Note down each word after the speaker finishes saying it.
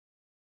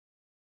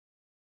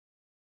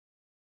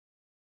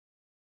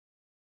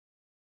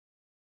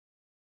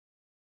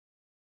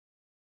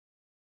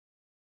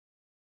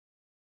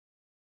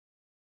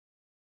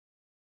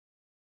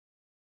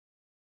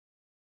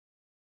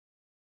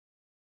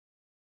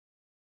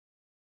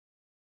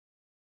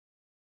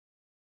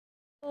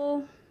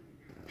Oh,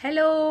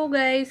 hello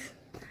guys,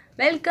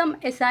 welcome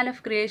SN of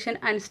Creation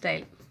and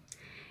Style.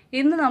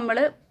 ഇന്ന് നമ്മൾ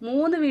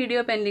 3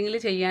 video പെൻഡിങ്ങിൽ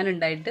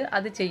ചെയ്യാനുണ്ടായിട്ട്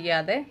അത്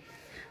ചെയ്യാതെ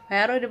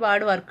വേറെ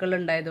ഒരുപാട് വർക്കുകൾ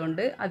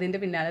ഉണ്ടായതുകൊണ്ട്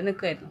അതിൻ്റെ പിന്നാലെ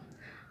നിൽക്കുമായിരുന്നു.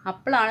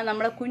 അപ്പോഴാണ്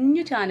നമ്മളെ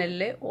കുഞ്ഞു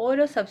ചാനലിൽ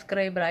ഓരോ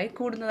സബ്സ്ക്രൈബറായി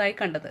കൂടുന്നതായി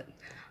കണ്ടത്.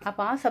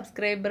 അപ്പോൾ ആ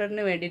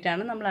സബ്സ്ക്രൈബറിന്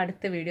വേണ്ടിയിട്ടാണ് നമ്മൾ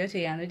അടുത്ത വീഡിയോ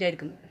ചെയ്യാമെന്ന്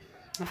വിചാരിക്കുന്നത്.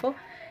 അപ്പോൾ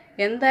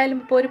എന്തായാലും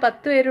ഇപ്പോൾ ഒരു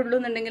 10 പേരുള്ളൂ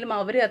എന്നുണ്ടെങ്കിലും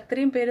അവർ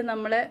അത്രയും പേര്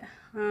നമ്മളെ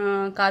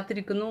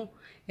കാത്തിരിക്കുന്നു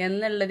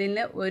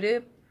എന്നുള്ളതിന് ഒരു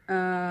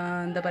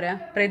എന്താ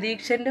പറയുക,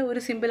 പ്രതീക്ഷൻ്റെ ഒരു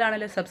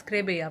സിമ്പിളാണല്ലോ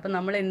സബ്സ്ക്രൈബ് ചെയ്യുക. അപ്പോൾ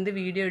നമ്മൾ എന്ത്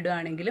വീഡിയോ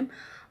ഇടുകയാണെങ്കിലും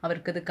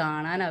അവർക്കത്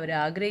കാണാൻ അവർ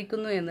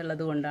ആഗ്രഹിക്കുന്നു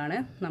എന്നുള്ളത് കൊണ്ടാണ്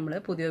നമ്മൾ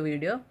പുതിയ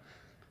വീഡിയോ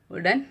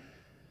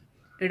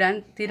ഇടാൻ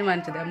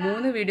തീരുമാനിച്ചത്.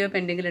 3 വീഡിയോ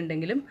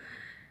പെൻഡിങ്ങിലുണ്ടെങ്കിലും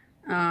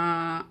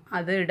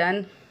അത് ഇടാൻ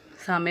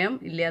സമയം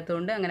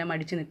ഇല്ലാത്തതുകൊണ്ട് അങ്ങനെ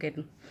മടിച്ച്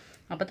നിൽക്കായിരുന്നു.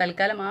 അപ്പോൾ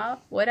തൽക്കാലം ആ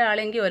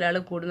ഒരാളെങ്കിൽ ഒരാൾ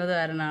കൂടുന്നത്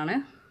കാരണമാണ്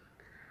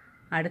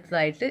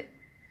അടുത്തതായിട്ട്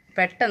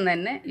പെട്ടെന്ന്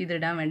തന്നെ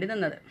ഇതിടാൻ വേണ്ടി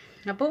നിന്നത്.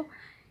 അപ്പോൾ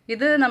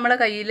ഇത് നമ്മുടെ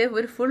കയ്യിൽ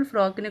ഒരു ഫുൾ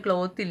ഫ്രോക്കിന്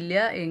ക്ലോത്ത് ഇല്ല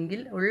എങ്കിൽ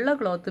ഉള്ള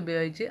ക്ലോത്ത്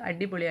ഉപയോഗിച്ച്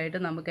അടിപൊളിയായിട്ട്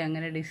നമുക്ക്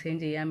എങ്ങനെ ഡിസൈൻ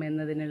ചെയ്യാം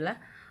എന്നതിനുള്ള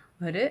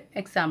ഒരു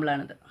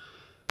എക്സാമ്പിളാണിത്.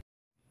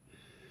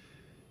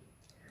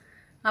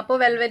 അപ്പോൾ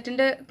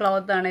വെൽവെറ്റിൻ്റെ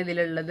ക്ലോത്താണ്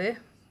ഇതിലുള്ളത്.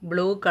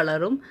 ബ്ലൂ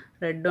കളറും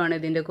റെഡും ആണ്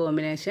ഇതിൻ്റെ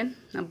കോമ്പിനേഷൻ.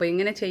 അപ്പോൾ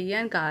ഇങ്ങനെ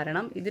ചെയ്യാൻ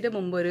കാരണം ഇതിന്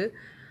മുമ്പൊരു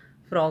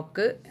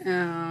frock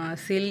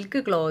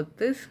silk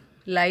cloth,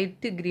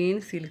 light green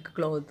silk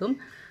ക്ലോത്തും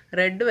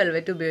red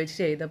velvet ഉപയോഗിച്ച്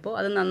ചെയ്തപ്പോൾ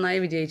അത്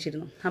നന്നായി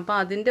വിജയിച്ചിരുന്നു. അപ്പോൾ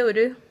അതിൻ്റെ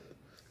ഒരു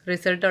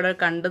റിസൾട്ട് അവിടെ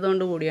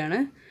കണ്ടതുകൊണ്ട് കൂടിയാണ്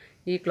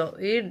ഈ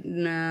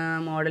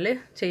മോഡൽ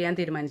ചെയ്യാൻ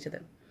തീരുമാനിച്ചത്.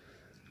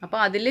 അപ്പോൾ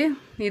അതിൽ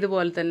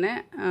ഇതുപോലെ തന്നെ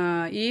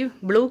ഈ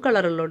ബ്ലൂ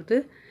കളറുള്ളടത്ത്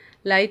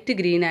ലൈറ്റ്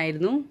ഗ്രീൻ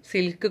ആയിരുന്നു,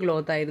 സിൽക്ക്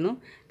ക്ലോത്ത് ആയിരുന്നു.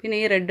 പിന്നെ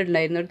ഈ റെഡ്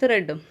ഉണ്ടായിരുന്നിടത്ത്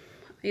റെഡും.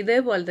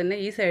 ഇതേപോലെ തന്നെ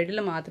ഈ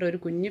സൈഡിൽ മാത്രം ഒരു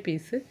കുഞ്ഞു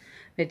പീസ്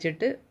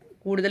വെച്ചിട്ട്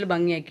കൂടുതൽ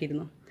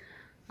ഭംഗിയാക്കിയിരുന്നു.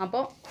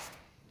 അപ്പോൾ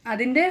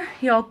അതിൻ്റെ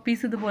യോക്ക്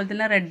പീസ് ഇതുപോലെ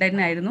തന്നെ റെഡ്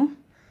തന്നെ ആയിരുന്നു.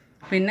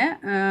 പിന്നെ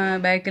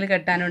ബാക്കിൽ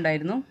കെട്ടാനും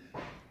ഉണ്ടായിരുന്നു.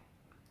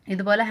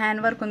 ഇതുപോലെ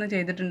ഹാൻഡ് വർക്കൊന്നും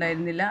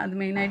ചെയ്തിട്ടുണ്ടായിരുന്നില്ല. അത്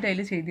മെയിനായിട്ട്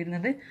അതിൽ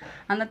ചെയ്തിരുന്നത്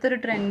അന്നത്തെ ഒരു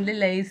ട്രെൻഡിൽ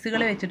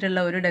ലൈസുകൾ വെച്ചിട്ടുള്ള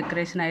ഒരു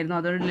ഡെക്കറേഷൻ ആയിരുന്നു.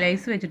 അതുകൊണ്ട്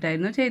ലൈസ്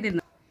വെച്ചിട്ടായിരുന്നു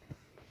ചെയ്തിരുന്നത്.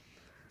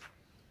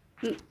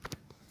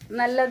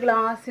 നല്ല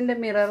ഗ്ലാസിൻ്റെ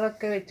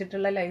മിററൊക്കെ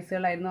വെച്ചിട്ടുള്ള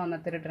ലൈസുകളായിരുന്നു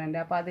അന്നത്തെ ഒരു ട്രെൻഡ്.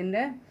 അപ്പോൾ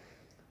അതിൻ്റെ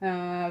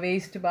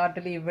വേസ്റ്റ്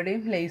പാർട്ടിൽ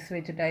ഇവിടെയും ലൈസ്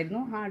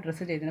വെച്ചിട്ടായിരുന്നു ആ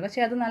ഡ്രസ്സ് ചെയ്തിരുന്നത്.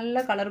 പക്ഷേ അത്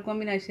നല്ല കളർ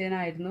കോമ്പിനേഷൻ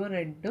ആയിരുന്നു.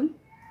 റെഡും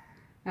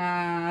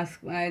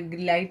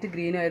ലൈറ്റ്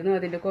ഗ്രീനും ആയിരുന്നു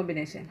അതിൻ്റെ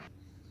കോമ്പിനേഷൻ.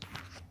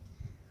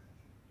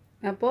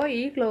 അപ്പോൾ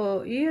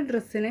ഈ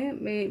ഡ്രസ്സിന്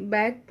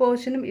ബാക്ക്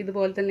പോർഷനും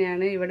ഇതുപോലെ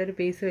തന്നെയാണ്. ഇവിടെ ഒരു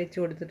പീസ് വെച്ച്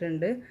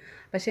കൊടുത്തിട്ടുണ്ട്.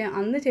 പക്ഷേ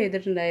അന്ന്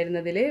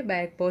ചെയ്തിട്ടുണ്ടായിരുന്നതിൽ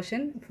ബാക്ക്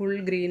പോർഷൻ ഫുൾ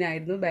ഗ്രീൻ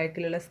ആയിരുന്നു,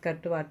 ബാക്കിലുള്ള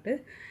സ്കർട്ട് പാർട്ട്.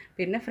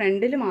 പിന്നെ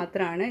ഫ്രണ്ടിൽ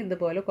മാത്രമാണ്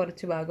ഇതുപോലെ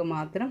കുറച്ച് ഭാഗം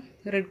മാത്രം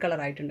റെഡ് കളർ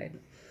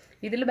ആയിട്ടുണ്ടായിരുന്നു.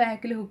 ഇതിൽ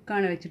ബാക്കിൽ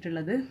ഹുക്കാണ്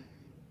വെച്ചിട്ടുള്ളത്.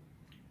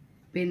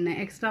 പിന്നെ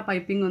എക്സ്ട്രാ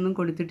പൈപ്പിംഗ് ഒന്നും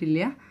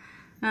കൊടുത്തിട്ടില്ല.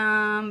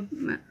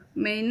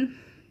 മെയിൻ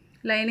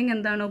ലൈനിങ്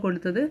എന്താണോ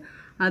കൊടുത്തത്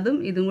അതും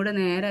ഇതും കൂടെ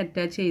നേരെ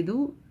അറ്റാച്ച് ചെയ്തു,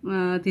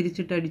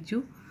 തിരിച്ചിട്ടടിച്ചു.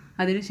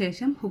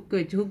 അതിനുശേഷം ഹുക്ക്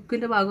വെച്ചു.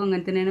 ഹുക്കിൻ്റെ ഭാഗം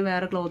അങ്ങനെ തന്നെയാണ്,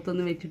 വേറെ ക്ലോത്ത്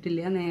ഒന്നും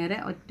വെച്ചിട്ടില്ല. നേരെ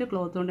ഒറ്റ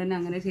ക്ലോത്ത് കൊണ്ട് തന്നെ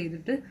അങ്ങനെ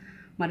ചെയ്തിട്ട്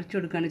മറിച്ചു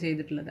കൊടുക്കുകയാണ്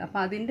ചെയ്തിട്ടുള്ളത്. അപ്പോൾ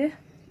അതിൻ്റെ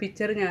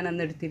പിക്ചർ ഞാൻ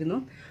അന്ന് എടുത്തിരുന്നു.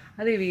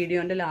 അത് ഈ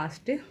വീഡിയോൻ്റെ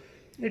ലാസ്റ്റ്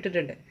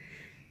ഇട്ടിട്ടുണ്ട്.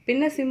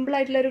 പിന്നെ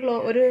സിമ്പിളായിട്ടുള്ള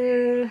ഒരു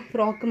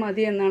ഫ്രോക്ക്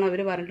മതി എന്നാണ്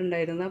അവർ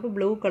പറഞ്ഞിട്ടുണ്ടായിരുന്നത്. അപ്പോൾ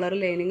ബ്ലൂ കളർ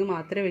ലൈനിങ്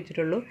മാത്രമേ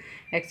വെച്ചിട്ടുള്ളൂ.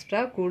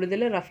 എക്സ്ട്രാ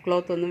കൂടുതൽ റഫ്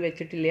ക്ലോത്ത് ഒന്നും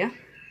വെച്ചിട്ടില്ല.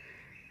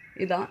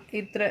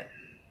 ഇത്ര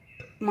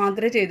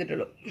മാത്രമേ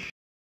ചെയ്തിട്ടുള്ളൂ.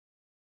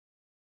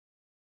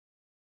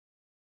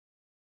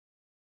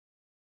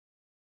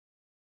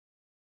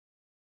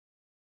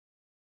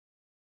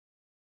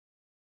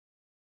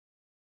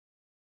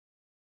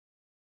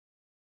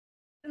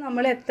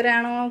 നമ്മൾ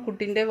എത്രയാണോ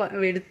കുട്ടീൻ്റെ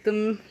വെടുത്തും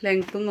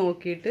ലെങ്ത്തും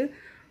നോക്കിയിട്ട്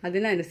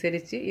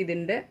അതിനനുസരിച്ച്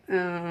ഇതിൻ്റെ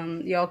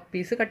യോക്ക്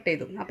പീസ് കട്ട്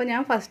ചെയ്തു. അപ്പോൾ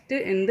ഞാൻ ഫസ്റ്റ്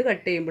എന്ത്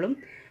കട്ട് ചെയ്യുമ്പോഴും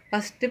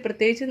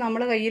പ്രത്യേകിച്ച്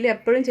നമ്മുടെ കയ്യിൽ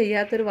എപ്പോഴും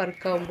ചെയ്യാത്തൊരു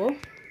വർക്കാവുമ്പോൾ,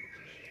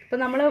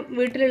 ഇപ്പോൾ നമ്മൾ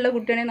വീട്ടിലുള്ള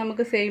കുട്ടിയാണെങ്കിൽ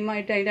നമുക്ക് സെയിം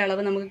ആയിട്ട് അതിൻ്റെ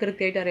അളവ് നമുക്ക്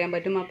കൃത്യമായിട്ട് അറിയാൻ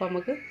പറ്റും. അപ്പോൾ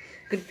നമുക്ക്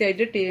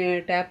കൃത്യമായിട്ട്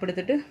ടാപ്പ്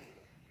എടുത്തിട്ട്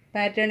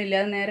പാറ്റേൺ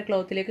ഇല്ലാതെ നേരെ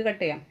ക്ലോത്തിലേക്ക്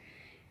കട്ട് ചെയ്യാം.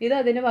 ഇത്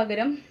അതിന്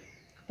പകരം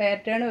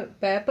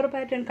പേപ്പർ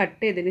പാറ്റേൺ കട്ട്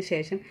ചെയ്തതിന്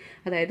ശേഷം,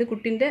 അതായത്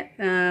കുട്ടീൻ്റെ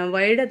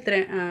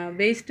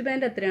വേസ്റ്റ്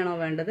ബാൻഡ് എത്രയാണോ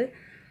വേണ്ടത്,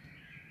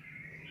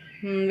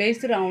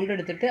 വേസ്റ്റ് റൗണ്ട്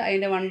എടുത്തിട്ട്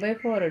അതിൻ്റെ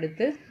 1/4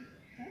 എടുത്ത്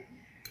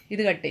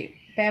ഇത് കട്ട് ചെയ്യും,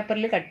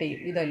 പേപ്പറിൽ കട്ട് ചെയ്യും.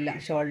 ഇതെല്ലാം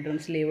ഷോൾഡറും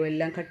സ്ലീവും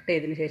എല്ലാം കട്ട്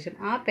ചെയ്തതിന് ശേഷം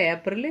ആ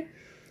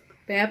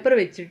പേപ്പർ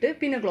വെച്ചിട്ട്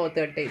പിന്നെ ക്ലോത്ത്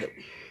കട്ട് ചെയ്തു,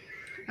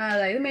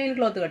 അതായത് മെയിൻ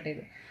ക്ലോത്ത് കട്ട്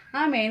ചെയ്തു.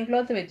 ആ മെയിൻ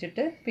ക്ലോത്ത്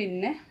വെച്ചിട്ട്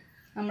പിന്നെ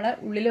നമ്മളെ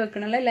ഉള്ളിൽ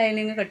വെക്കണുള്ള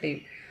ലൈനിങ് കട്ട്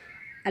ചെയ്യും.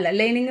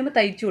 ലൈനിങ്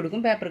തയ്ച്ചു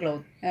കൊടുക്കും പേപ്പർ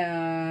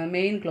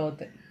മെയിൻ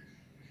ക്ലോത്ത്.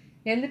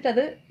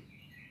 എന്നിട്ടത്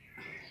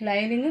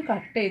ലൈനിങ്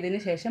കട്ട് ചെയ്തതിന്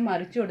ശേഷം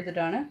മറിച്ച്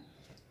കൊടുത്തിട്ടാണ്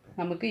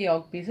നമുക്ക്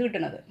യോക്ക് പീസ്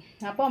കിട്ടുന്നത്.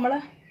 അപ്പോൾ നമ്മൾ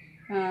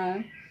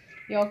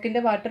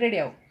യോക്കിൻ്റെ പാർട്ട്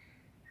റെഡിയാവും.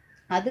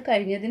 അത്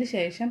കഴിഞ്ഞതിന്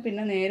ശേഷം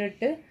പിന്നെ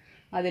നേരിട്ട്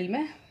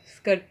അതിൽമേ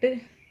സ്കർട്ട്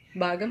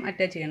ഭാഗം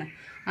അറ്റാച്ച് ചെയ്യണം.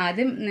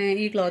 ആദ്യം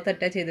ഈ ക്ലോത്ത്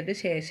അറ്റാച്ച് ചെയ്തിട്ട്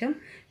ശേഷം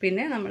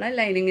പിന്നെ നമ്മൾ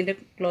ലൈനിങ്ങിൻ്റെ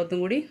ക്ലോത്തും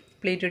കൂടി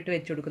പ്ലീറ്റ് ഇട്ട്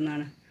വെച്ച്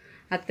കൊടുക്കുന്നതാണ്.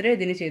 അത്രേ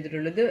ഇതിന്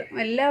ചെയ്തിട്ടുള്ളൂ.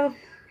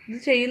 ഇത്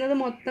ചെയ്യുന്നത്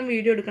മൊത്തം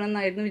വീഡിയോ എടുക്കണം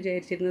എന്നായിരുന്നു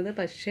വിചാരിച്ചിരുന്നത്.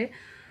 പക്ഷേ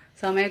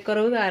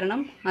സമയക്കുറവ്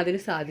കാരണം അതിന്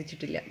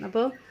സാധിച്ചിട്ടില്ല.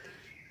 അപ്പോൾ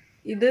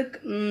ഇത്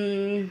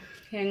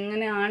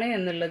എങ്ങനെയാണ്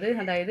എന്നുള്ളത്,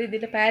 അതായത്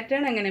ഇതിൻ്റെ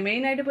പാറ്റേൺ എങ്ങനെ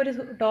മെയിനായിട്ട് ഇപ്പോൾ ഒരു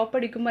ടോപ്പ്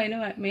അടിക്കുമ്പോൾ അതിന്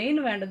മെയിൻ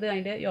വേണ്ടത്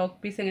അതിൻ്റെ യോക്ക്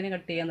പീസ് എങ്ങനെ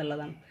കട്ട് ചെയ്യുക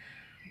എന്നുള്ളതാണ്.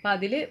 അപ്പോൾ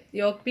അതിൽ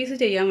യോക്ക് പീസ്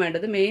ചെയ്യാൻ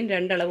വേണ്ടത് മെയിൻ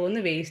 2 അളവ്, ഒന്ന്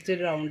വേസ്റ്റ്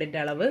റൗണ്ടിൻ്റെ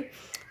അളവ്,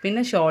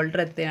 പിന്നെ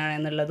ഷോൾഡർ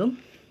എത്രയാണെന്നുള്ളതും,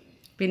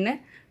 പിന്നെ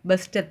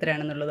ബസ്റ്റ്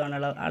എത്രയാണെന്നുള്ളതാണ്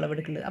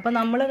അളവെടുക്കേണ്ടത്. അപ്പോൾ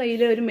നമ്മളെ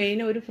കയ്യിൽ ഒരു മെയിൻ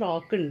ഒരു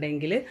ഫ്രോക്ക്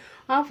ഉണ്ടെങ്കിൽ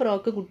ആ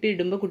ഫ്രോക്ക് കുട്ടി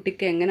ഇടുമ്പോൾ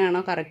കുട്ടിക്ക്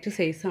എങ്ങനെയാണോ കറക്റ്റ്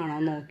സൈസ് ആണോ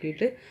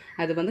നോക്കിയിട്ട്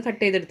അത് വന്ന്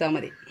കട്ട് ചെയ്തെടുത്താൽ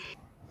മതി.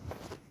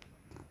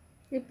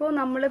 ഇപ്പോൾ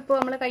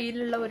നമ്മളെ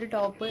കയ്യിലുള്ള ഒരു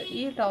ടോപ്പ്,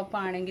 ഈ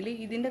ടോപ്പാണെങ്കിൽ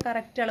ഇതിൻ്റെ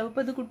കറക്റ്റ് അളവ്,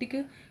 ഇപ്പോൾ ഇത്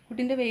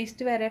കുട്ടീൻ്റെ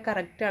വേസ്റ്റ് വരെ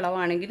കറക്റ്റ്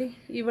അളവാണെങ്കിൽ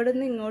ഇവിടെ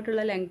നിന്ന്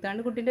ഇങ്ങോട്ടുള്ള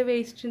ലെങ്ത്താണ് കുട്ടീൻ്റെ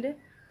വേസ്റ്റിൻ്റെ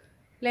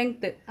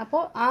ലെങ്ത്ത്.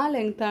 അപ്പോൾ ആ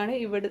ലെങ്ത്താണ്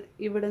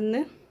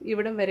ഇവിടുന്ന്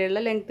ഇവിടം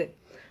വരെയുള്ള ലെങ്ത്ത്.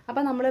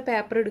 അപ്പോൾ നമ്മൾ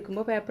പേപ്പർ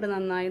എടുക്കുമ്പോൾ പേപ്പർ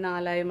നന്നായി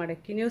 4ആയി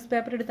മടക്കി, ന്യൂസ്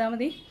പേപ്പർ എടുത്താൽ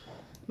മതി,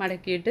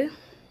 മടക്കിയിട്ട്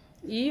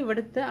ഈ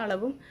ഇവിടുത്തെ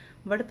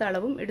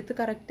അളവും എടുത്ത്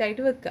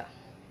കറക്റ്റായിട്ട് വെക്കുക.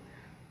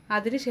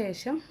 അതിന്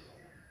ശേഷം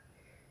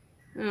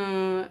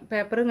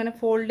പേപ്പർ ഇങ്ങനെ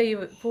ഫോൾഡ്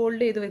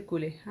ചെയ്ത്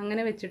വെക്കൂലേ,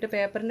 അങ്ങനെ വെച്ചിട്ട്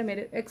പേപ്പറിൻ്റെ മേൽ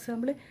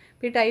എക്സാമ്പിൾ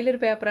ഇപ്പോൾ ഈ ടൈലൊരു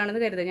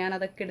പേപ്പറാണെന്ന് കരുതുക, ഞാൻ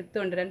അതൊക്കെ എടുത്ത്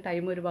കൊണ്ടുവരാൻ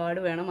ടൈം ഒരുപാട്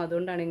വേണം,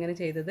 അതുകൊണ്ടാണ് ഇങ്ങനെ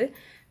ചെയ്തത്.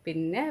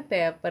 പിന്നെ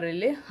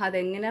പേപ്പറിൽ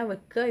അതെങ്ങനെയാണ്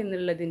വെക്കുക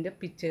എന്നുള്ളതിൻ്റെ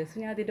പിക്ചേഴ്സ്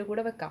ഞാൻ അതിൻ്റെ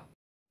കൂടെ വെക്കാം.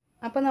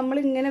 അപ്പോൾ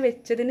നമ്മളിങ്ങനെ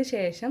വെച്ചതിന്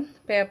ശേഷം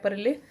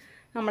പേപ്പറിൽ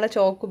നമ്മളെ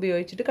ചോക്ക്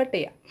ഉപയോഗിച്ചിട്ട് കട്ട്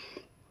ചെയ്യാം.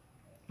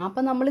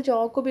 അപ്പോൾ നമ്മൾ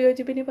ചോക്ക്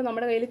ഉപയോഗിച്ച്, പിന്നെ ഇപ്പോൾ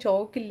നമ്മുടെ കയ്യിൽ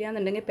ചോക്കില്ല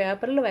എന്നുണ്ടെങ്കിൽ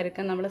പേപ്പറിൽ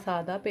വരയ്ക്കാൻ നമ്മൾ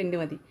സാധാ പെന്ന്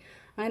മതി.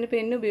 അങ്ങനെ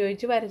പെന്ന്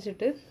ഉപയോഗിച്ച്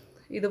വരച്ചിട്ട്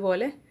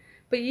ഇതുപോലെ,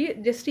 ഇപ്പോൾ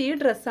ജസ്റ്റ് ഈ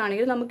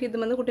ഡ്രസ്സാണെങ്കിൽ നമുക്ക് ഇത്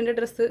വന്ന് കുട്ടീൻ്റെ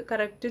ഡ്രസ്സ്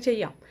കറക്റ്റ്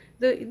ചെയ്യാം.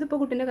 ഇതിപ്പോൾ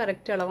കുട്ടീൻ്റെ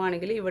കറക്റ്റ്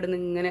അളവാണെങ്കിൽ ഇവിടെ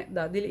നിന്ന് ഇങ്ങനെ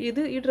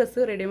ഈ ഡ്രസ്സ്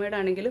റെഡിമെയ്ഡ്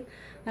ആണെങ്കിലും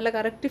നല്ല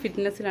കറക്റ്റ്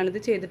ഫിറ്റ്നസ്സിലാണ് ഇത്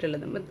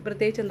ചെയ്തിട്ടുള്ളത്.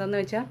 പ്രത്യേകിച്ച് എന്താണെന്ന്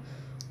വെച്ചാൽ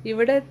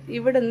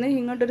ഇവിടെ നിന്ന്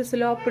ഇങ്ങോട്ടൊരു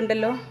സ്ലോപ്പ്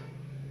ഉണ്ടല്ലോ,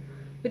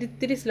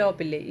 ഒരിത്തിരി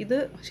സ്ലോപ്പില്ലേ, ഇത്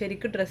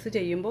ശരിക്കും ഡ്രസ്സ്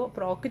ചെയ്യുമ്പോൾ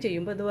ഫ്രോക്ക്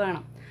ചെയ്യുമ്പോൾ ഇത്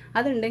വേണം.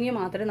 അതുണ്ടെങ്കിൽ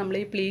മാത്രമേ നമ്മൾ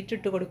ഈ പ്ലീറ്റ്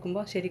ഇട്ട്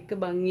കൊടുക്കുമ്പോൾ ശരിക്കും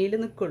ഭംഗിയിൽ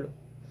നിൽക്കുള്ളൂ.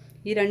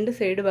 ഈ 2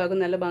 സൈഡ് ഭാഗം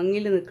നല്ല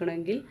ഭംഗിയിൽ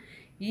നിൽക്കണമെങ്കിൽ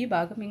ഈ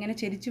ഭാഗം ഇങ്ങനെ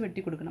ചെരിച്ച്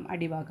വെട്ടി കൊടുക്കണം.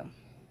 അടിഭാഗം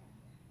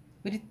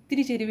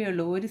ഒരിത്തിരി ചെരിവേ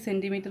ഉള്ളൂ, 1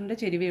 സെൻറ്റിമീറ്ററിൻ്റെ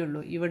ചെരിവേ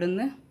ഉള്ളൂ.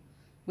 ഇവിടുന്ന്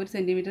 1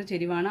 സെൻറ്റിമീറ്റർ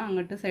ചെരിവാണ്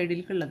അങ്ങോട്ട്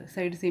സൈഡിലേക്കുള്ളത്,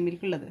 സൈഡ്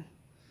സീമിലേക്കുള്ളത്.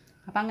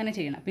 അപ്പോൾ അങ്ങനെ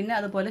ചെയ്യണം. പിന്നെ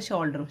അതുപോലെ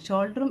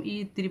ഷോൾഡറും ഈ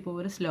ഇത്തിരി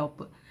ഒരു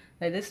സ്ലോപ്പ്,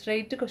 അതായത്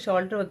സ്ട്രെയിറ്റ്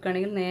ഷോൾഡർ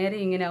വെക്കുകയാണെങ്കിൽ നേരെ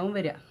ഇങ്ങനെ ആവും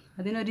വരിക.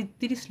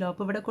 അതിനൊരിത്തിരി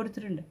സ്ലോപ്പ് ഇവിടെ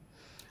കൊടുത്തിട്ടുണ്ട്.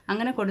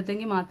 അങ്ങനെ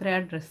കൊടുത്തെങ്കിൽ മാത്രമേ ആ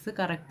ഡ്രസ്സ്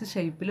കറക്റ്റ്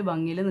ഷേപ്പിൽ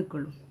ഭംഗിയിൽ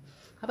നിൽക്കുള്ളൂ.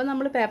 അപ്പോൾ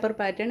നമ്മൾ പേപ്പർ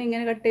പാറ്റേൺ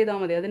ഇങ്ങനെ കട്ട് ചെയ്താൽ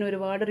മതി, അതിന്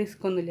ഒരുപാട്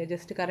റിസ്ക് ഒന്നുമില്ല.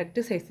 ജസ്റ്റ്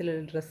കറക്റ്റ്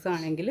സൈസിലുള്ള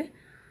ഡ്രസ്സാണെങ്കിൽ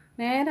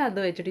നേരെ അത്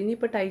വെച്ചിട്ട്,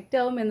 ഇനിയിപ്പോൾ ടൈറ്റ്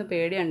ആവും എന്ന്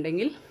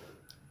പേടിയുണ്ടെങ്കിൽ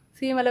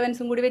സീം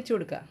അലവൻസും കൂടി വെച്ച്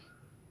കൊടുക്കുക.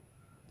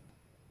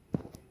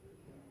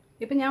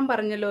 ഇപ്പം ഞാൻ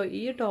പറഞ്ഞല്ലോ,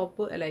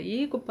 ഈ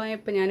കുപ്പായം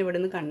ഇപ്പം ഞാൻ ഇവിടെ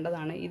നിന്ന്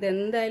കണ്ടതാണ്.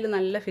 ഇതെന്തായാലും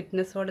നല്ല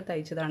ഫിറ്റ്നസ്സോടെ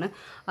തയ്ച്ചതാണ്.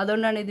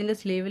 അതുകൊണ്ടാണ് ഇതിൻ്റെ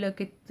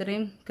സ്ലീവിലൊക്കെ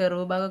ഇത്രയും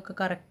കർവ് ഭാഗമൊക്കെ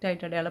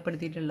കറക്റ്റായിട്ട്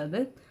അടയാളപ്പെടുത്തിയിട്ടുള്ളത്.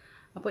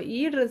 അപ്പോൾ ഈ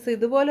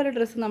ഇതുപോലൊരു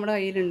ഡ്രസ്സ് നമ്മുടെ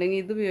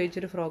കയ്യിലുണ്ടെങ്കിൽ ഇത്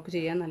ഉപയോഗിച്ചൊരു ഫ്രോക്ക്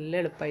ചെയ്യാൻ നല്ല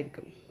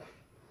എളുപ്പമായിരിക്കും.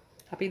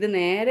 അപ്പോൾ ഇത്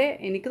നേരെ,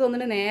 എനിക്ക്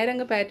തോന്നുന്നത് നേരെ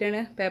അങ്ങ് പാറ്റേൺ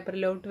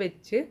പേപ്പറിലോട്ട്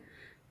വെച്ച്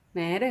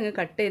നേരെ അങ്ങ്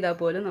കട്ട് ചെയ്താൽ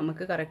പോലും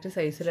നമുക്ക് കറക്റ്റ്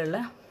സൈസിലുള്ള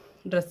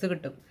ഡ്രസ്സ്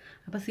കിട്ടും.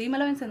 അപ്പോൾ സീം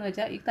അലവൻസ് എന്ന്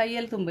വെച്ചാൽ ഈ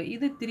തയ്യൽ തുമ്പ്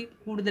ഇത് ഇത്തിരി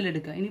കൂടുതൽ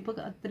എടുക്കുക.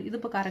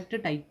 ഇതിപ്പോൾ കറക്റ്റ്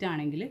ടൈറ്റ്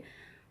ആണെങ്കിൽ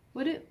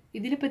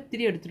ഇതിലിപ്പോൾ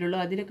ഇത്തിരി എടുത്തിട്ടുള്ളൂ,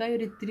 അതിനേക്കായി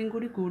ഒരു ഇത്തിരിയും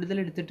കൂടി കൂടുതൽ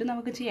എടുത്തിട്ട്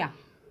നമുക്ക് ചെയ്യാം.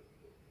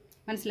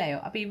 മനസ്സിലായോ?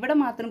 അപ്പോൾ ഇവിടെ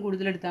മാത്രം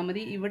കൂടുതൽ എടുത്താൽ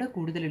മതി, ഇവിടെ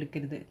കൂടുതൽ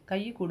എടുക്കരുത്,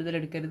 കൈ കൂടുതൽ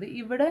എടുക്കരുത്.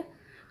 ഇവിടെ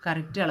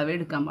കറക്റ്റ് അളവേ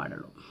എടുക്കാൻ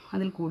പാടുള്ളൂ,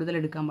 അതിൽ കൂടുതൽ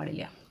എടുക്കാൻ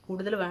പാടില്ല.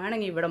 കൂടുതൽ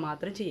വേണമെങ്കിൽ ഇവിടെ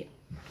മാത്രം ചെയ്യാം.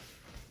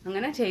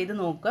 അങ്ങനെ ചെയ്ത്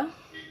നോക്കുക.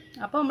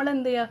 അപ്പോൾ നമ്മൾ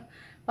എന്ത് ചെയ്യുക,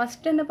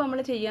 ഫസ്റ്റ് തന്നെ ഇപ്പോൾ നമ്മൾ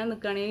ചെയ്യാൻ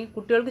നിൽക്കുകയാണെങ്കിൽ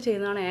കുട്ടികൾക്ക്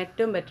ചെയ്യുന്നതാണ്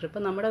ഏറ്റവും ബെറ്റർ.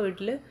 ഇപ്പോൾ നമ്മുടെ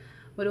വീട്ടിൽ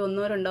ഒരു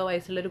 1-2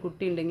 വയസ്സുള്ളൊരു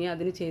കുട്ടി ഉണ്ടെങ്കിൽ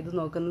അതിന് ചെയ്ത്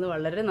നോക്കുന്നത്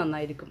വളരെ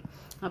നന്നായിരിക്കും.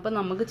 അപ്പോൾ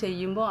നമുക്ക്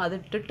ചെയ്യുമ്പോൾ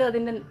അതിട്ടിട്ട്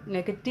അതിൻ്റെ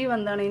നെഗറ്റീവ്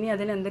എന്താണ്, ഇനി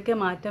അതിന് എന്തൊക്കെ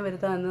മാറ്റം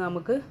വരുത്താമെന്ന്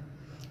നമുക്ക്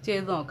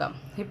ചെയ്ത് നോക്കാം.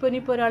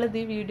 ഇനിയിപ്പോൾ ഒരാൾ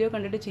ഈ വീഡിയോ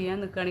കണ്ടിട്ട് ചെയ്യാൻ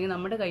നിൽക്കുകയാണെങ്കിൽ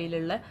നമ്മുടെ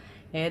കയ്യിലുള്ള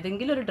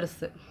ഏതെങ്കിലും ഒരു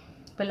ഡ്രസ്സ്,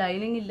 ഇപ്പോൾ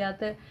ലൈനിങ്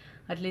ഇല്ലാത്ത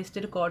അറ്റ്ലീസ്റ്റ്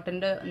ഒരു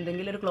കോട്ടൻ്റെ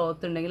എന്തെങ്കിലും ഒരു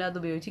ക്ലോത്ത് ഉണ്ടെങ്കിൽ അത്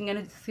ഉപയോഗിച്ച്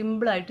ഇങ്ങനെ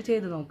സിമ്പിളായിട്ട്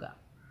ചെയ്ത് നോക്കുക.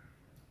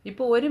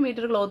 ഇപ്പോൾ 1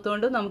 മീറ്റർ ക്ലോത്ത്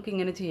കൊണ്ട്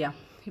നമുക്കിങ്ങനെ ചെയ്യാം.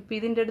 ഇപ്പോൾ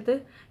ഇതിൻ്റെ അടുത്ത്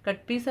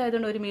കട്ട് പീസ്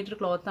ആയതുകൊണ്ട് 1 മീറ്റർ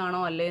ക്ലോത്ത് ആണോ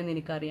അല്ലേ എന്ന്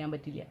എനിക്കറിയാൻ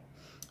പറ്റില്ല.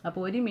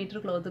 അപ്പോൾ 1 മീറ്റർ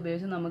ക്ലോത്ത്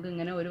ഉപയോഗിച്ച് നമുക്ക്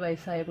ഇങ്ങനെ ഒരു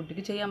വയസ്സായ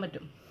കുട്ടിക്ക് ചെയ്യാൻ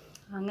പറ്റും.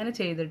 അങ്ങനെ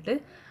ചെയ്തിട്ട്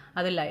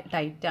അത്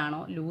ടൈറ്റാണോ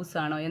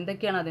ലൂസാണോ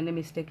എന്തൊക്കെയാണ് അതിൻ്റെ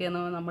മിസ്റ്റേക്ക്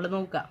എന്ന് നമ്മൾ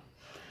നോക്കുക.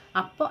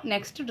 അപ്പോൾ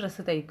നെക്സ്റ്റ്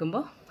ഡ്രസ്സ്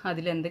തയ്ക്കുമ്പോൾ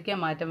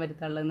അതിലെന്തൊക്കെയാണ് മാറ്റം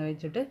വരുത്താനുള്ളതെന്ന്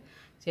വെച്ചിട്ട്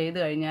ചെയ്ത്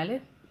കഴിഞ്ഞാൽ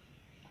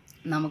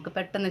നമുക്ക്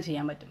പെട്ടെന്ന്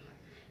ചെയ്യാൻ പറ്റും.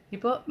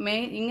 ഇപ്പോൾ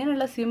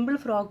ഇങ്ങനെയുള്ള സിമ്പിൾ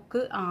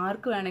ഫ്രോക്ക്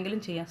ആർക്ക് വേണമെങ്കിലും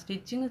ചെയ്യാം.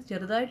 സ്റ്റിച്ചിങ്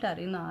ചെറുതായിട്ട്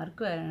അറിയുന്ന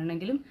ആർക്ക്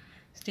വേണമെങ്കിലും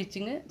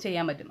സ്റ്റിച്ചിങ്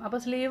ചെയ്യാൻ പറ്റും. അപ്പോൾ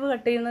സ്ലീവ്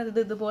കട്ട് ചെയ്യുന്നത്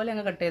ഇതുപോലെ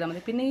അങ്ങ് കട്ട് ചെയ്താൽ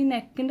മതി. പിന്നെ ഈ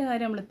നെക്കിൻ്റെ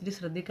കാര്യം നമ്മൾ ഇത്തിരി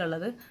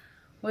ശ്രദ്ധിക്കാനുള്ളത്,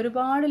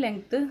 ഒരുപാട്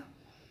ലെങ്ത്ത്,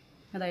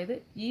 അതായത്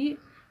ഈ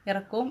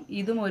ഇറക്കവും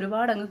ഇതും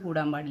ഒരുപാട് അങ്ങ്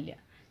കൂടാൻ പാടില്ല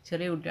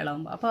ചെറിയ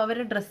കുട്ടികളാകുമ്പോൾ. അപ്പോൾ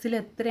അവരുടെ ഡ്രസ്സിൽ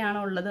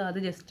എത്രയാണോ ഉള്ളത് അത്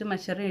ജസ്റ്റ്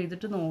മെഷർ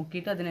ചെയ്തിട്ട്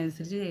നോക്കിയിട്ട്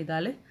അതിനനുസരിച്ച്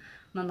ചെയ്താൽ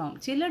നന്നാവും.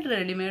 ചില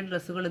റെഡിമെയ്ഡ്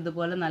ഡ്രസ്സുകൾ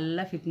ഇതുപോലെ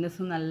നല്ല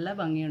ഫിറ്റ്നസ്സും നല്ല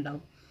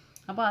ഭംഗിയുണ്ടാവും.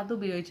 അപ്പോൾ അത്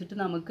ഉപയോഗിച്ചിട്ട്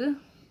നമുക്ക്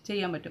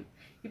ചെയ്യാൻ പറ്റും.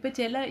 ഇപ്പോൾ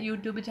ചില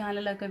യൂട്യൂബ്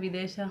ചാനലൊക്കെ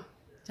വിദേശ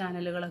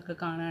ചാനലുകളൊക്കെ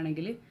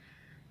കാണുകയാണെങ്കിൽ,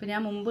 ഇപ്പോൾ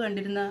ഞാൻ മുമ്പ്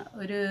കണ്ടിരുന്ന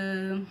ഒരു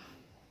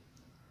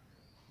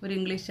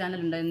ഇംഗ്ലീഷ്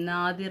ചാനലുണ്ടായിരുന്നു,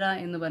 നാദിറ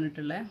എന്ന്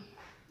പറഞ്ഞിട്ടുള്ള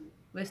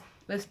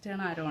വെസ്റ്റേൺ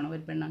ആരോ ആണ്,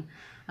 ഒരു പെണ്ണാണ്.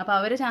 അപ്പോൾ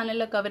അവരുടെ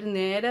ചാനലിലൊക്കെ അവർ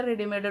നേരെ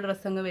റെഡിമെയ്ഡ്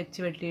ഡ്രസ്സ് അങ്ങ് വെച്ച്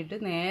വെട്ടിയിട്ട്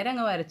നേരെ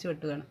അങ്ങ് വരച്ച്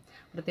വെട്ടുകയാണ്,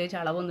 പ്രത്യേകിച്ച്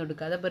അളവൊന്നും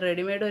എടുക്കാതെ. അപ്പോൾ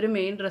റെഡിമെയ്ഡ് ഒരു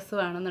മെയിൻ ഡ്രസ്സ്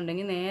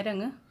വേണമെന്നുണ്ടെങ്കിൽ നേരെ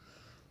അങ്ങ്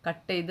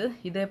കട്ട് ചെയ്ത്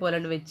ഇതേപോലെ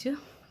വെച്ച്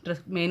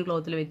ഡ്രസ് മെയിൻ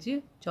ക്ലോത്തിൽ വെച്ച്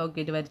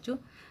ചോക്കേറ്റ് വരച്ചു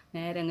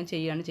നേരെ അങ്ങ്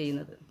ചെയ്യുകയാണ്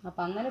ചെയ്യുന്നത്.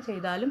 അപ്പോൾ അങ്ങനെ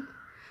ചെയ്താലും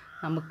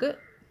നമുക്ക്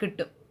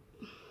കിട്ടും.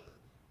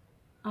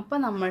 അപ്പോൾ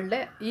നമ്മളുടെ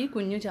ഈ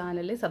കുഞ്ഞു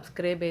ചാനൽ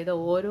സബ്സ്ക്രൈബ് ചെയ്ത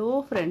ഓരോ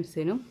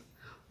ഫ്രണ്ട്സിനും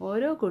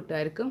ഓരോ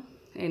കൂട്ടുകാർക്കും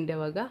എൻ്റെ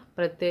വക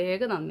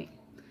പ്രത്യേക നന്ദി.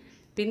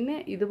 പിന്നെ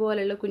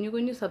ഇതുപോലെയുള്ള കുഞ്ഞു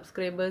കുഞ്ഞു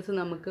സബ്സ്ക്രൈബേഴ്സ്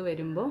നമുക്ക്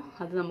വരുമ്പോൾ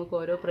അത് നമുക്ക്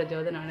ഓരോ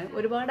പ്രചോദനമാണ്.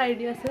 ഒരുപാട്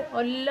ഐഡിയാസ്,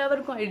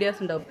 എല്ലാവർക്കും ഐഡിയാസ്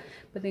ഉണ്ടാവും.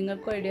 ഇപ്പോൾ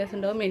നിങ്ങൾക്കും ഐഡിയാസ്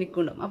ഉണ്ടാവും,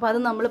 എനിക്കും ഉണ്ടാവും. അപ്പോൾ അത്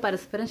നമ്മൾ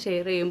പരസ്പരം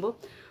ഷെയർ ചെയ്യുമ്പോൾ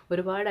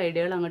ഒരുപാട്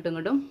ഐഡിയകൾ അങ്ങോട്ടും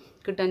ഇങ്ങോട്ടും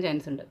കിട്ടാൻ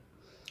ചാൻസ് ഉണ്ട്.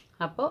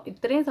 അപ്പോൾ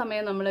ഇത്രയും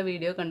സമയം നമ്മളെ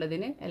വീഡിയോ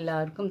കണ്ടതിന്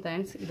എല്ലാവർക്കും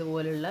താങ്ക്സ്.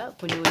 ഇതുപോലുള്ള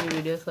കുഞ്ഞു കുഞ്ഞു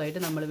വീഡിയോസുമായിട്ട്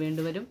നമ്മൾ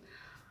വീണ്ടും വരും.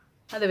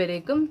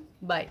 അതുവരേക്കും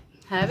by,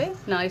 have A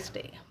nice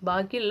day.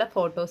 ബാക്കിയുള്ള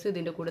ഫോട്ടോസ്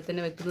ഇതിൻ്റെ കൂടെ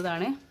തന്നെ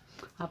വെക്കുന്നതാണ്.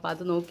 അപ്പോൾ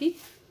അത് നോക്കി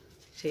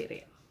ഷെയർ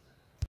ചെയ്യാം.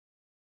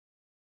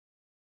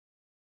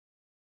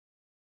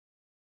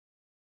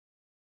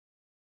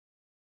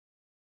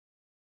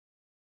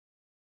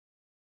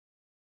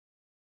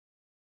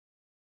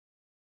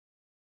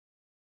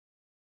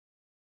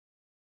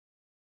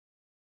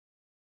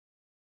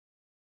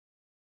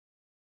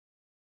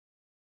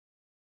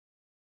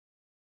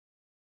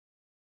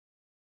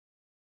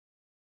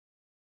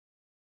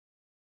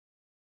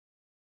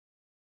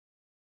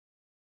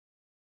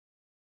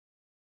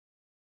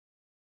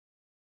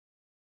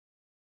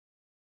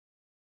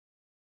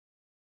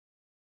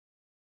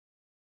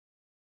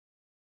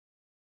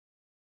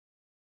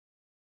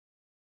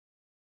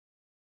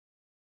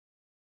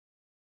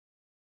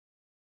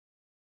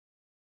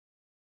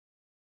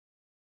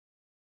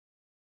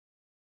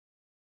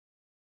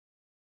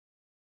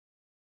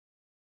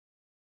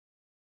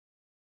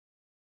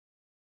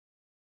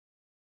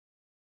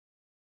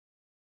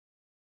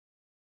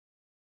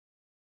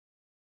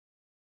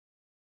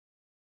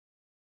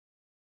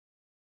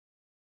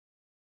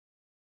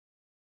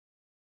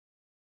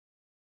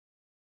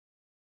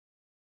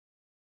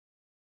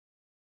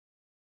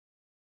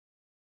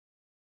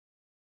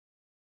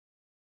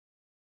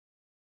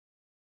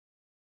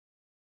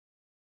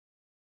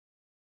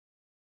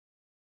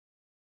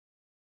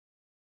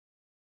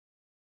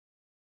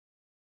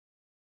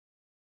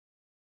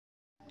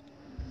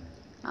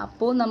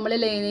 അപ്പോൾ നമ്മൾ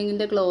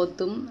ലൈനിങ്ങിൻ്റെ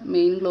ക്ലോത്തും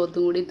മെയിൻ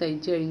ക്ലോത്തും കൂടി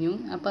തയ്ച്ചു കഴിഞ്ഞു.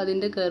 അപ്പോൾ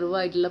അതിൻ്റെ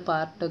കർവായിട്ടുള്ള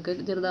പാർട്ടൊക്കെ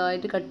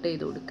ചെറുതായിട്ട് കട്ട്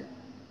ചെയ്ത് കൊടുക്കുക.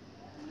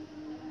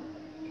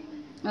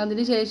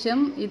 അതിനുശേഷം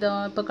ഇതാ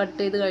ഇപ്പോൾ കട്ട്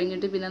ചെയ്ത്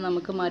കഴിഞ്ഞിട്ട് പിന്നെ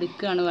നമുക്ക്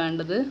മറിക്കുകയാണ്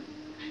വേണ്ടത്.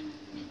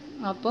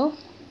 അപ്പോൾ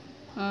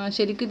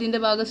ശരിക്കും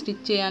ഇതിൻ്റെ ഭാഗം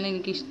സ്റ്റിച്ച് ചെയ്യാൻ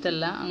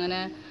എനിക്കിഷ്ടമല്ല,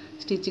 അങ്ങനെ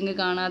സ്റ്റിച്ചിങ്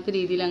കാണാത്ത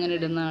രീതിയിൽ അങ്ങനെ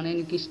ഇടുന്നതാണ്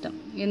എനിക്കിഷ്ടം.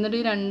 എന്നിട്ട്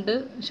ഈ 2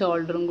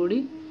 ഷോൾഡറും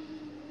കൂടി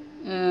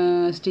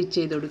സ്റ്റിച്ച്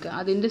ചെയ്ത് കൊടുക്കുക.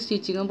 അതിൻ്റെ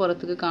സ്റ്റിച്ചിങ്ങും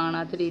പുറത്തേക്ക്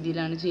കാണാത്ത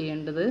രീതിയിലാണ്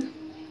ചെയ്യേണ്ടത്.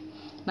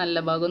 നല്ല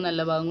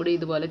ഭാഗവും കൂടി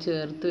ഇതുപോലെ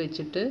ചേർത്ത്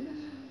വെച്ചിട്ട്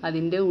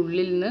അതിൻ്റെ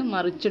ഉള്ളിൽ നിന്ന്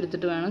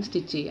മറിച്ചെടുത്തിട്ട് വേണം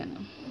സ്റ്റിച്ച് ചെയ്യാൻ.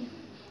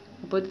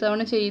 അപ്പോൾ ഒരു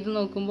തവണ ചെയ്ത്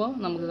നോക്കുമ്പോൾ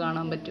നമുക്ക്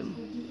കാണാൻ പറ്റും.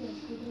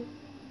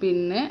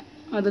 പിന്നെ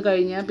അത്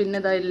കഴിഞ്ഞാൽ പിന്നെ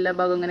ഇതാ എല്ലാ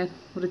ഭാഗം ഇങ്ങനെ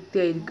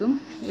വൃത്തിയായിരിക്കും.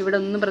 ഇവിടെ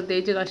ഒന്നും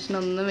പ്രത്യേകിച്ച്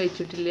കഷ്ണമൊന്നും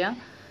വെച്ചിട്ടില്ല.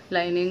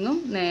 ലൈനിങ്ങും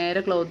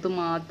നേരെ ക്ലോത്തും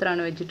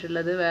മാത്രമാണ്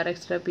വെച്ചിട്ടുള്ളത്. വേറെ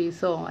എക്സ്ട്രാ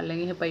പീസോ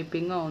അല്ലെങ്കിൽ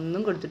പൈപ്പിങ്ങോ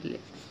ഒന്നും കൊടുത്തിട്ടില്ല.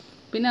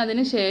 പിന്നെ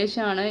അതിന്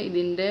ശേഷമാണ്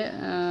ഇതിൻ്റെ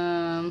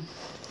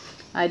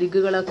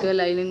അരികുകളൊക്കെ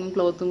ലൈനിങ്ങും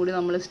ക്ലോത്തും കൂടി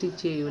നമ്മൾ സ്റ്റിച്ച്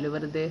ചെയ്യൂല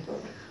വെറുതെ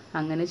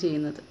അങ്ങനെ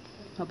ചെയ്യുന്നത്.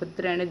 അപ്പോൾ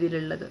ഇത്രയാണ്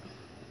ഇതിലുള്ളത്.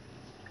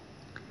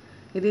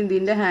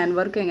 ഇതിൻ്റെ ഹാൻഡ്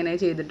വർക്ക്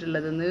എങ്ങനെയാണ്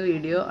ചെയ്തിട്ടുള്ളതെന്ന്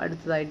വീഡിയോ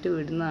അടുത്തതായിട്ട്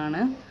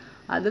വിടുന്നതാണ്.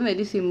 അതും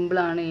വെരി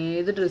സിമ്പിളാണ്.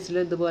 ഏത്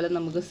ഡ്രസ്സിലും ഇതുപോലെ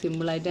നമുക്ക്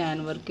സിമ്പിളായിട്ട്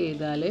ഹാൻഡ് വർക്ക്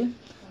ചെയ്താൽ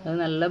അത്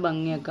നല്ല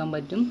ഭംഗിയാക്കാൻ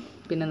പറ്റും.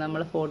 പിന്നെ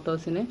നമ്മളെ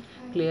ഫോട്ടോസിന്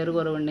ക്ലിയർ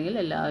കുറവുണ്ടെങ്കിൽ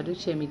എല്ലാവരും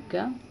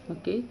ക്ഷമിക്കുക.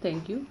 Okay,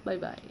 thank you, bye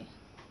bye.